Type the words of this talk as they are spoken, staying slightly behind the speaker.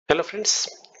Hello friends,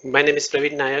 my name is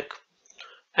Praveen Nayak,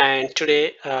 and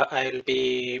today I'll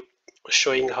be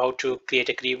showing how to create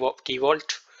a key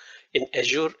vault in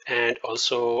Azure and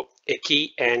also a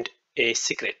key and a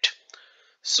secret.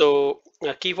 So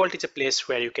a key vault is a place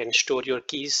where you can store your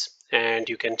keys and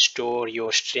you can store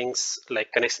your strings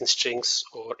like connection strings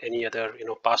or any other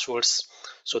passwords.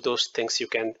 So those things you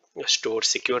can store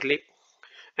securely,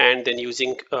 and then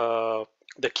using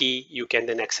the key you can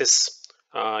then access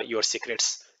your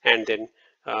secrets, and then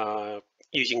uh,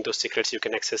 using those secrets you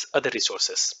can access other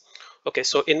resources. Okay,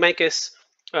 so in my case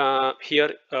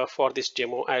here for this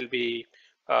demo I'll be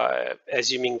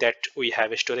assuming that we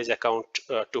have a storage account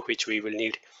to which we will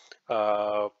need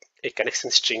a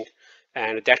connection string,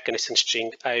 and that connection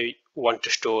string I want to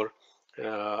store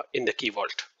in the key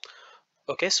vault.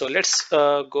 Okay, so let's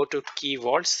go to key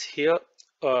vaults here.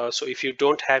 So if you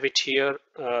don't have it here,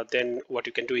 then what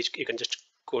you can do is you can just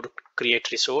go to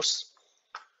create resource,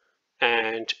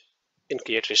 and in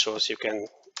create resource you can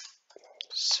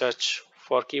search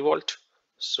for key vault.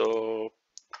 So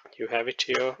you have it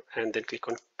here, and then click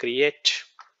on create.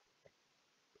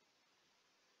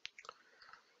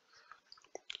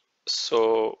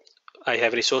 So I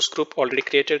have resource group already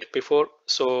created before,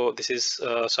 so this is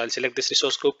so I'll select this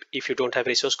resource group. If you don't have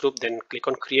resource group, then click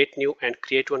on create new and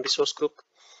create one resource group.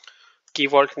 Key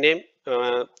vault name,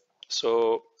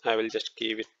 so I will just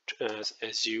give it as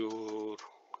Azure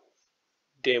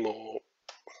demo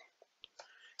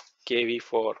KV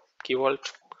for key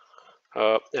vault.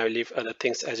 I will leave other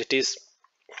things as it is,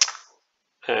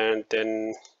 and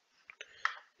then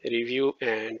review,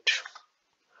 and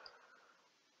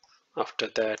after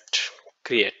that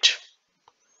create.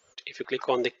 If you click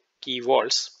on the key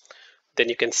vaults, then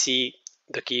you can see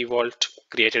the key vault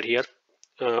created here.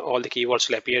 All the key vaults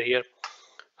will appear here.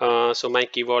 So my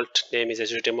key vault name is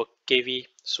Azure demo KV,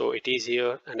 so it is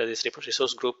here under this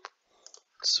resource group.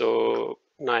 So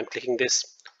now I'm clicking this.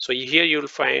 So here you'll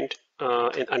find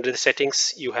under the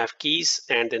settings you have keys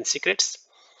and then secrets.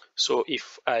 So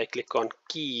if I click on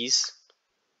keys,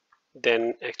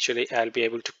 then actually I'll be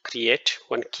able to create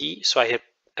one key. So I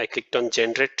clicked on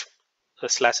generate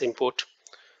 / import.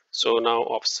 So now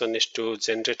option is to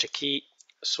generate a key.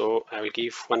 So I will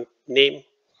give one name.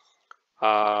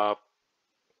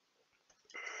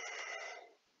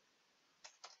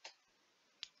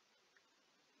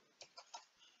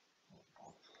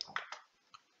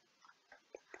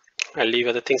 I'll leave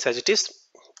other things as it is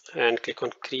and click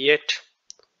on create.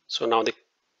 So now the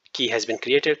key has been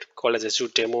created, called as Azure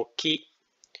demo key.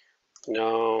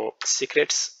 Now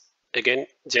secrets, again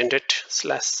generate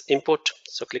 / import.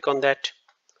 So click on that,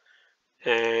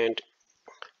 and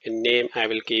in name I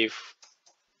will give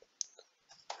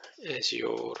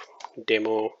Azure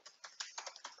demo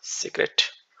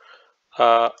secret.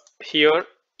 Here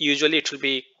usually it will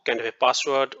be kind of a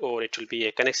password or it will be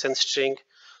a connection string.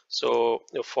 So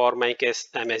for my case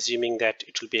I'm assuming that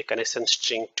it will be a connection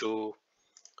string to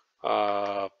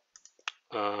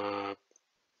my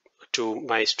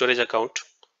storage account.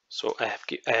 So I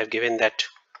have given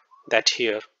that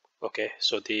here. Okay,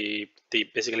 so the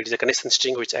basically it is a connection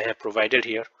string which I have provided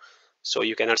here. So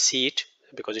you cannot see it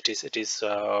because it is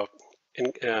so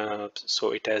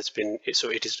it has been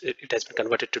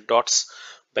converted to dots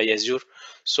by Azure.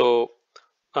 So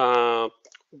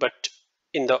but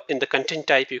in the content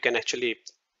type you can actually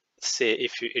say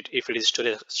if it is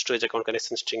storage account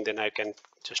connection string, then I can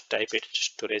just type it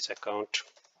storage account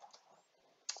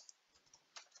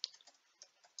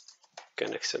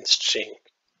connection string.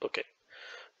 Okay,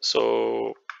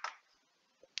 so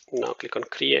now click on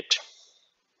create.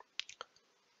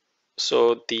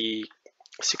 So the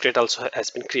secret also has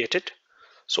been created.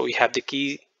 So we have the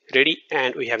key ready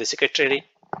and we have the secret ready.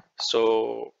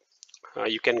 So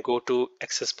you can go to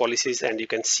access policies and you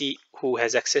can see who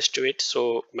has access to it.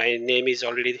 So my name is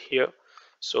already here.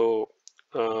 So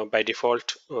by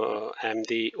default I'm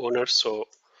the owner, so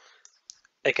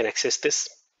I can access this.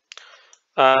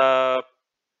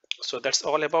 So that's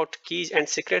all about keys and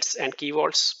secrets and key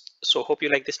vaults. So hope you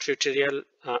like this tutorial.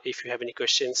 If you have any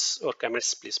questions or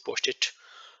comments, please post it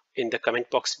in the comment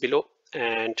box below,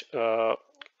 and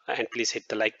please hit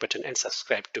the like button and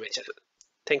subscribe to my channel.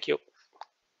 Thank you.